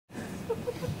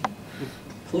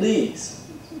please.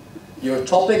 Your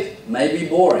topic may be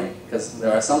boring, because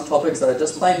there are some topics that are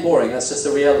just plain boring. That's just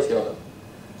the reality of it.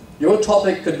 Your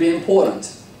topic could be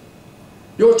important.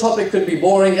 Your topic could be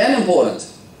boring and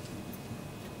important.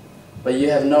 But you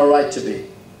have no right to be.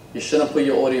 You shouldn't put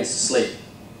your audience to sleep.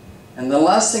 And the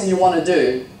last thing you want to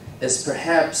do is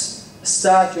perhaps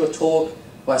start your talk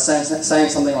by saying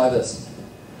something like this.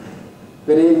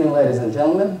 Good evening, ladies and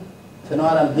gentlemen.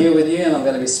 Tonight I'm here with you and I'm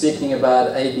going to be speaking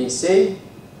about ABC.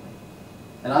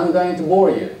 And I'm going to bore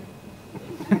you.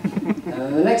 And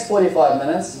in the next 45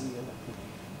 minutes,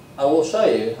 I will show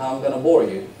you how I'm going to bore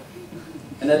you.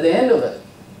 And at the end of it,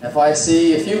 if I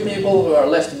see a few people who are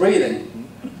left breathing,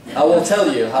 I will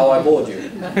tell you how I bored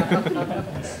you.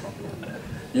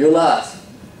 You laugh,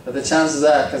 but the chances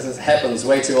are, because it happens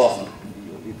way too often.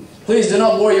 Please do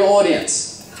not bore your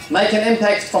audience. Make an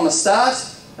impact from a start,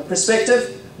 a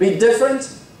perspective, be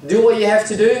different, do what you have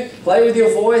to do, play with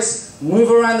your voice, move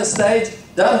around the stage.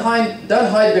 Don't hide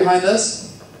behind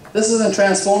this. This isn't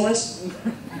Transformers.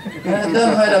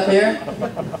 Don't hide up here.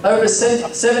 Over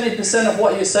 70% of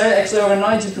what you say, actually over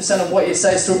 90% of what you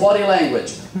say is through body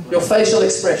language, your facial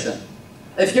expression.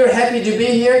 If you're happy to be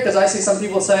here, because I see some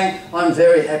people saying, I'm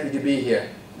very happy to be here.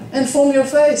 Inform your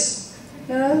face.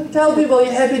 Tell people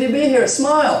you're happy to be here.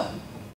 Smile.